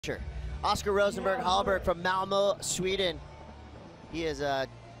Oskar Rozenberg, Hallberg from Malmo, Sweden. He has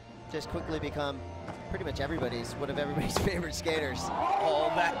just quickly become pretty much one of everybody's favorite skaters.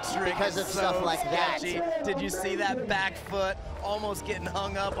 Oh, that trick because of stuff like sketchy. that. Did you see that back foot almost getting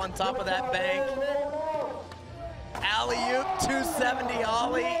hung up on top of that bank? Alley-oop, 270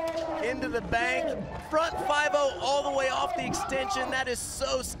 ollie into the bank. Front 5-0 all the way off the extension. That is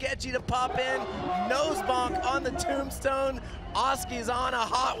so sketchy to pop in. Nose bonk on the tombstone. Oski's on a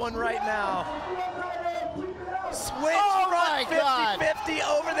hot one right now. Switch front 50-50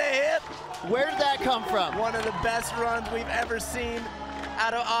 over the hip. Where did that come from? One of the best runs we've ever seen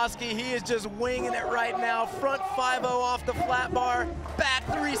out of Oski. He is just winging it right now. Front 5-0 off the flat bar. Back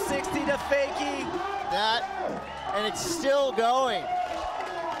 360 to fakie. And it's still going.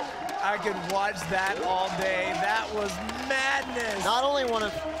 I could watch that all day. That was madness. Not only one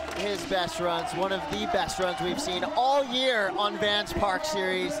of his best runs, one of the best runs we've seen all year on Vans Park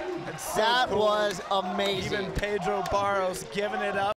Series. So that cool. was amazing. Even Pedro Barros giving it up.